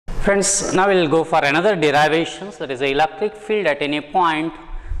Friends, now we will go for another derivation, that is the electric field at any point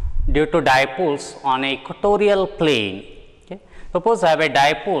due to dipoles on a equatorial plane. Okay. Suppose I have a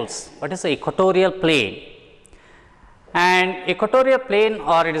dipoles, what is the equatorial plane? And equatorial plane,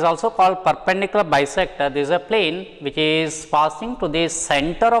 or it is also called perpendicular bisector, this is a plane which is passing to the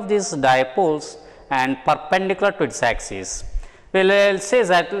center of these dipoles and perpendicular to its axis. We will say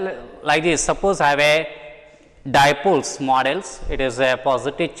that like this, suppose I have a dipoles models, it is a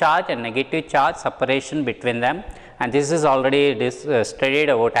positive charge and negative charge separation between them, and this is already studied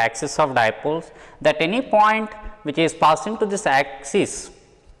about axis of dipoles, that any point which is passing to this axis,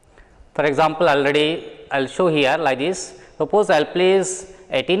 for example, already I will show here like this. Suppose I will place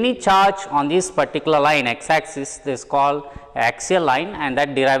at any charge on this particular line x axis, this is called axial line, and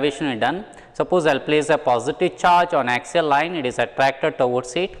that derivation is done. Suppose I will place a positive charge on axial line, it is attracted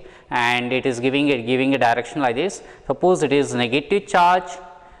towards it and it is giving a direction like this. Suppose it is negative charge,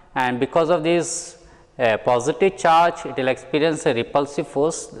 and because of this positive charge it will experience a repulsive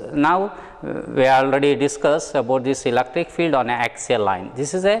force. Now we already discussed about this electric field on an axial line.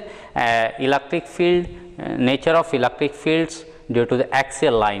 This is a electric field, nature of electric fields due to the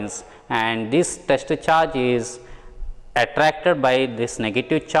axial lines, and this test charge is attracted by this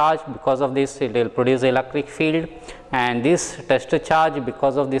negative charge. Because of this it will produce electric field, and this test charge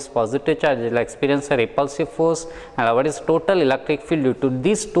because of this positive charge will experience a repulsive force, and what is total electric field due to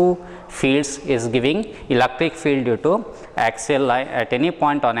these two fields is giving electric field due to axial line at any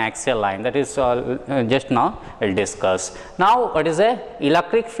point on axial line. That is all just now we will discuss. Now what is a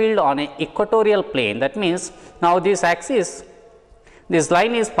electric field on a equatorial plane? That means now this axis, this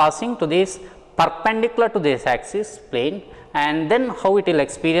line is passing to this perpendicular to this axis plane, and then how it will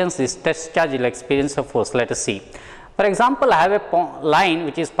experience this test charge will experience a force. Let us see. For example, I have a line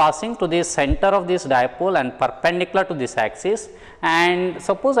which is passing to the center of this dipole and perpendicular to this axis, and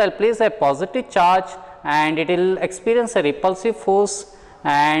suppose I will place a positive charge and it will experience a repulsive force,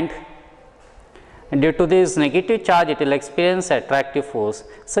 and due to this negative charge it will experience attractive force,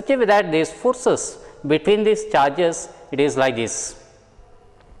 such a way that these forces between these charges it is like this.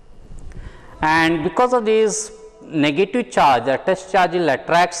 And because of this negative charge, the test charge will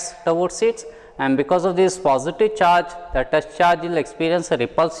attracts towards it, and because of this positive charge, the test charge will experience a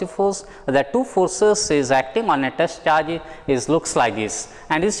repulsive force. The two forces is acting on a test charge is looks like this,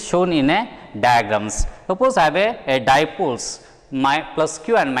 and is shown in a diagrams. Suppose I have a dipoles plus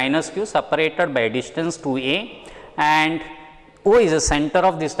q and minus q separated by a distance 2a, and O is the center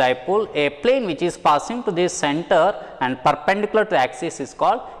of this dipole. A plane which is passing to this center and perpendicular to the axis is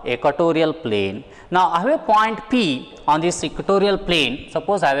called equatorial plane. Now I have a point P on this equatorial plane.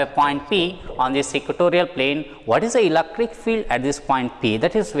 Suppose I have a point P on this equatorial plane. What is the electric field at this point P?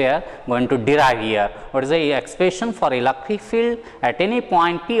 That is we are going to derive here. What is the expression for electric field at any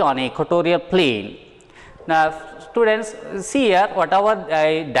point P on equatorial plane? Now students, see here whatever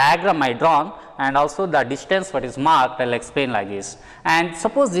diagram I drawn, and also the distance what is marked, I will explain like this. And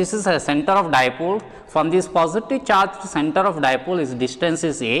suppose this is a center of dipole, from this positive charge to center of dipole is distance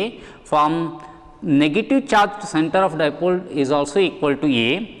is a, from negative charge to center of dipole is also equal to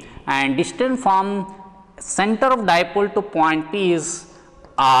a, and distance from center of dipole to point P is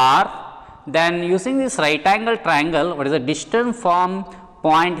r. Then using this right angle triangle, what is the distance from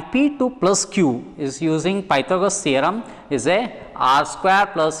point P to plus q is using Pythagoras theorem is a r square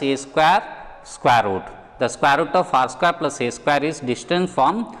plus a square square root. The square root of r square plus a square is distance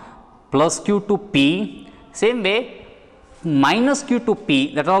from plus q to p. Same way minus q to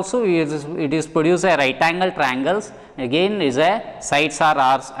p, that also it is produce a right angle triangles, again is a sides are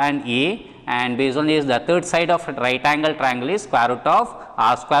r and a, and based on this the third side of right angle triangle is square root of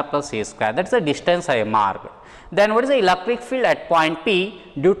r square plus a square. That is the distance I marked. Then what is the electric field at point P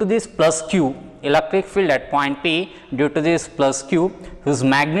due to this plus q? Electric field at point P due to this plus q, whose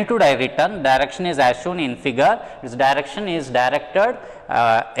magnitude I written, direction is as shown in figure, its direction is directed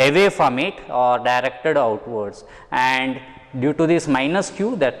away from it or directed outwards, and due to this minus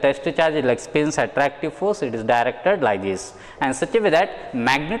q, the test charge will experience attractive force, it is directed like this, and such a way that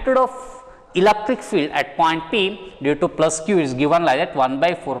magnitude of electric field at point P due to plus q is given like that 1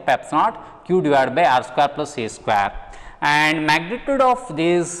 by 4 pi epsilon naught q divided by r square plus a square, and magnitude of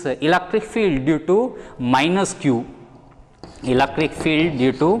this electric field due to minus q, electric field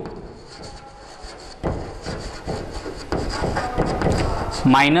due to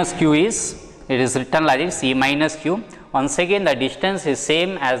minus q is, it is written like this, C minus q. Once again the distance is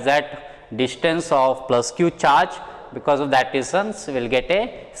same as that distance of plus q charge, because of that distance we will get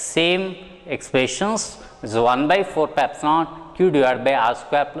a same expressions is 1 by 4 pi epsilon q divided by r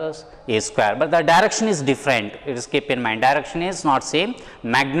square plus A square, but the direction is different. It is keep in mind, direction is not same,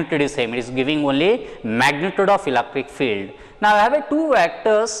 magnitude is same. It is giving only magnitude of electric field. Now, I have a two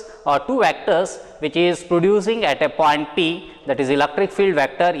vectors which is producing at a point P, that is electric field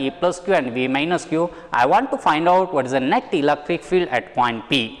vector E plus Q and V minus Q. I want to find out what is the net electric field at point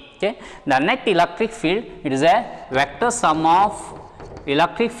P. Okay. The net electric field, it is a vector sum of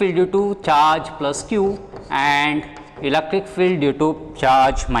electric field due to charge plus Q and electric field due to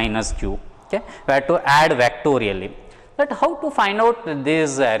charge minus Q. Okay. We have to add vectorially. But how to find out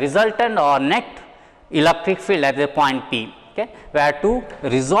this resultant or net electric field at the point P? Okay. We have to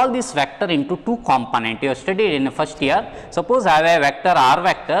resolve this vector into two components. You have studied in the first year. Suppose I have a vector r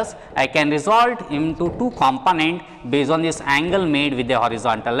vectors, I can resolve into two components based on this angle made with the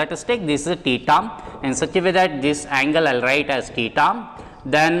horizontal. Let us take this is theta in such a way that this angle I will write as theta.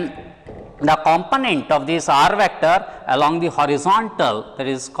 Then the component of this r vector along the horizontal, that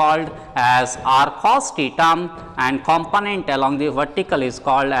is called as r cos theta, and component along the vertical is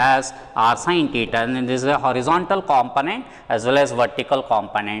called as r sin theta, and then this is a horizontal component as well as vertical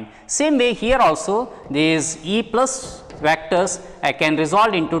component. Same way here also these E plus vectors I can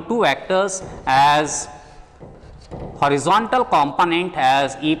resolve into two vectors as horizontal component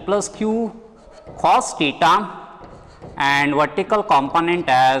as E plus Q cos theta and vertical component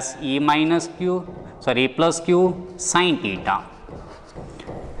as E plus Q sin theta.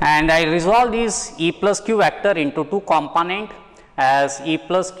 And I resolve this E plus Q vector into two component as E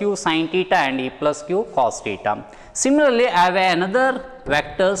plus Q sin theta and E plus Q cos theta. Similarly, I have another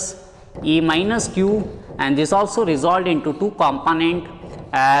vectors E minus Q, and this also resolved into two component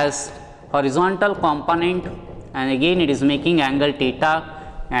as horizontal component, and again it is making angle theta,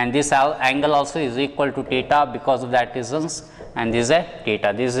 and this angle also is equal to theta because of that reasons, and this is a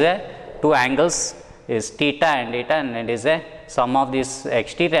theta. This is a two angles is theta, and it is a sum of this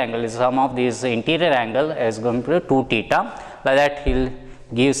exterior angle is sum of this interior angle is going to be 2 theta. By that he will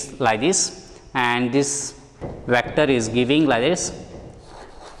gives like this, and this vector is giving like this,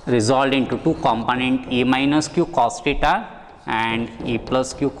 resolved into two component E minus Q cos theta and E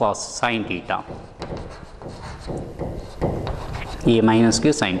plus Q cos sin theta. E minus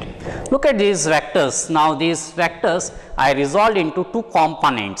Q sin theta. Look at these vectors. Now, these vectors I resolved into two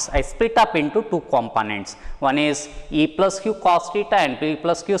components. I split up into two components. One is E plus Q cos theta and E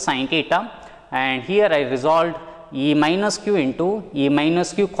plus Q sin theta, and here I resolved E minus Q into E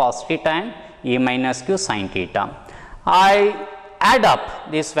minus Q cos theta and E minus Q sin theta. I add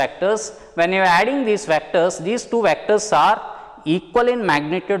up these vectors. When you are adding these vectors, these two vectors are equal in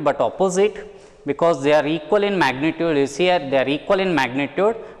magnitude but opposite. Because they are equal in magnitude, is here they are equal in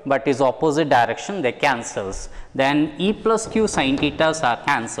magnitude, but is opposite direction, they cancels. Then E plus Q sin thetas are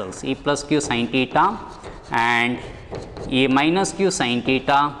cancels, E plus Q sin theta and E minus Q sin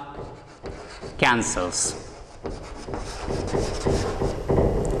theta cancels.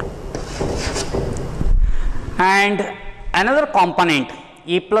 And another component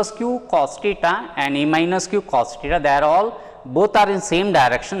E plus Q cos theta and E minus Q cos theta, they are all both are in same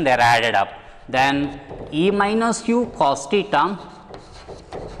direction, they are added up. Then E minus Q cos theta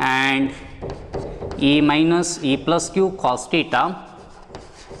and E plus Q cos theta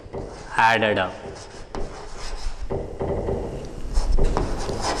added up.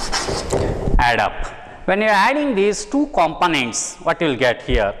 Add up. When you are adding these two components, what you will get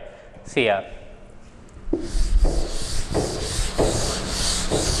here? See here.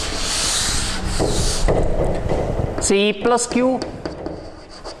 See E plus Q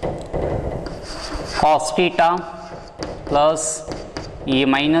cos theta plus E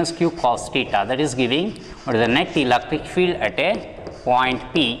minus Q cos theta, that is giving what is the net electric field at a point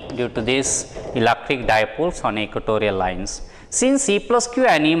P due to this electric dipoles on equatorial lines. Since E plus Q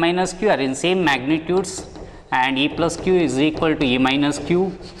and E minus Q are in same magnitudes and E plus Q is equal to E minus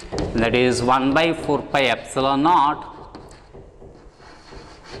Q, that is 1 by 4 pi epsilon naught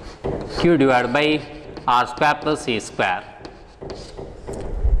Q divided by R square plus A square.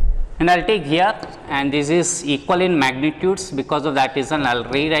 And I will take here, and this is equal in magnitudes, because of that reason I will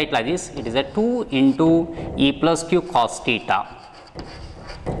rewrite like this, it is a 2 into E plus Q cos theta,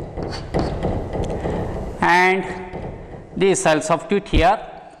 and this I will substitute here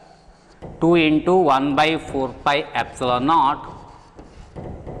 2 into 1 by 4 pi epsilon naught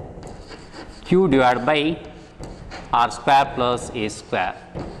Q divided by R square plus A square,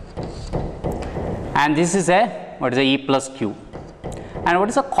 and this is a what is a E plus Q. And what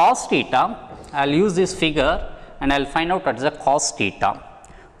is a cos theta? I will use this figure and I will find out what is a cos theta.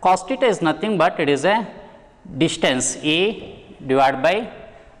 Cos theta is nothing but it is a distance A divided by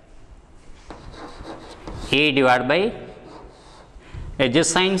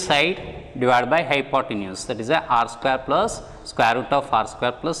adjacent side divided by hypotenuse, that is a r square plus square root of r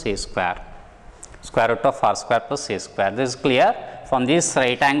square plus a square, square root of r square plus a square. This is clear. From this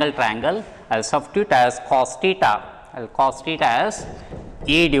right angle triangle, I will substitute as cos theta, I will cos theta as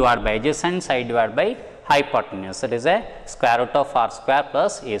a divided by adjacent side divided by hypotenuse, that is a square root of r square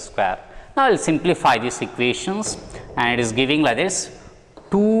plus a square. Now, I will simplify these equations, and it is giving like this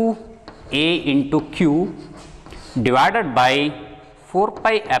 2a into q divided by 4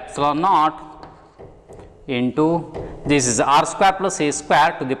 pi epsilon naught into this is r square plus a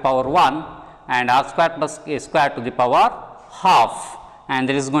square to the power 1 and r square plus a square to the power half, and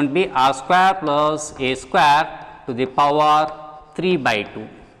there is going to be r square plus a square to the power 3 by 2.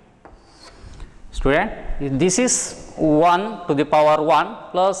 Student, this is 1 to the power 1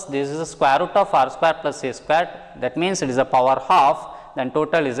 plus this is the square root of r square plus a square, that means it is a power half, then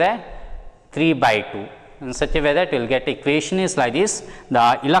total is a 3 by 2. In such a way that you will get equation is like this: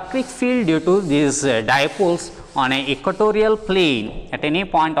 the electric field due to these dipoles on a equatorial plane, at any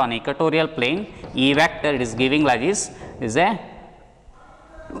point on equatorial plane, E vector it is giving like this is a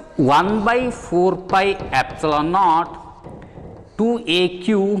 1 by 4 pi epsilon naught 2 a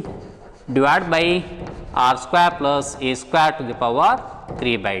q divided by r square plus a square to the power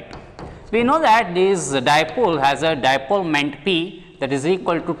 3 by 2. We know that this dipole has a dipole moment P, that is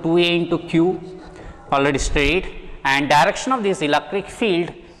equal to 2a into q, already studied, and direction of this electric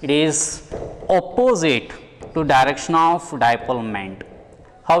field, it is opposite to direction of dipole moment.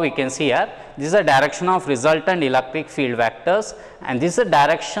 How we can see here? This is the direction of resultant electric field vectors, and this is the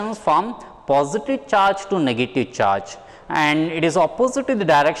directions from positive charge to negative charge, and it is opposite to the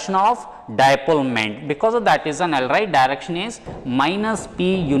direction of dipole moment. Because of that reason, I will write direction is minus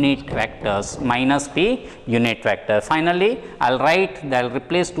p unit vectors, minus p unit vector. Finally, I will write, I will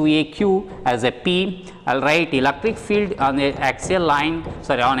replace 2aq as a p. I will write electric field on the axial line,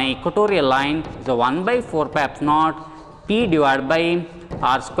 sorry, on a equatorial line is a 1 by 4 pi epsilon naught p divided by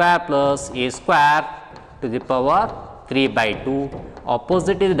r square plus a square to the power 3 by 2,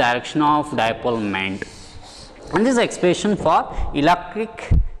 opposite is the direction of dipole moment. And this is expression for electric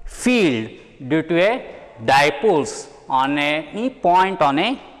field due to a dipoles on any point on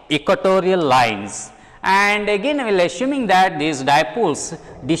a equatorial lines. And again, we will assuming that these dipoles,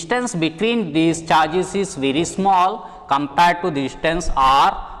 distance between these charges is very small compared to the distance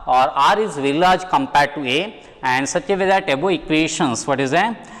r, or r is very large compared to a, and such a way that above equations, what is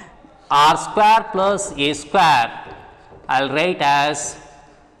a r square plus a square, I will write as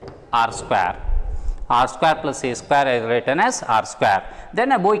r square. R square plus a square is written as r square.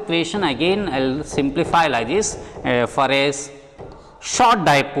 Then above equation again I will simplify like this, for a short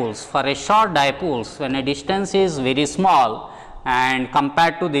dipoles, when a distance is very small and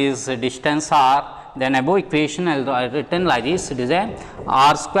compared to this distance r, then above equation I will written like this, it is a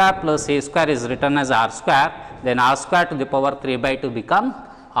r square plus a square is written as r square, then r square to the power 3 by 2 become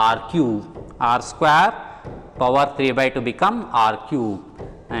r cube, r square power 3 by 2 become r cube,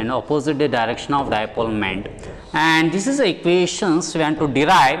 and opposite the direction of dipole moment. And this is the equations we want to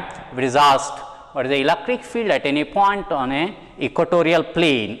derive if it is asked what is the electric field at any point on a equatorial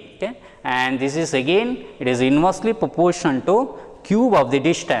plane. Okay? And this is again, it is inversely proportional to cube of the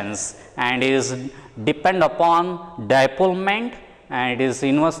distance, and is depend upon dipole moment, and it is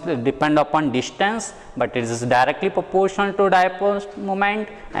inversely depend upon distance, but it is directly proportional to dipole moment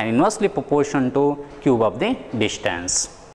and inversely proportional to cube of the distance.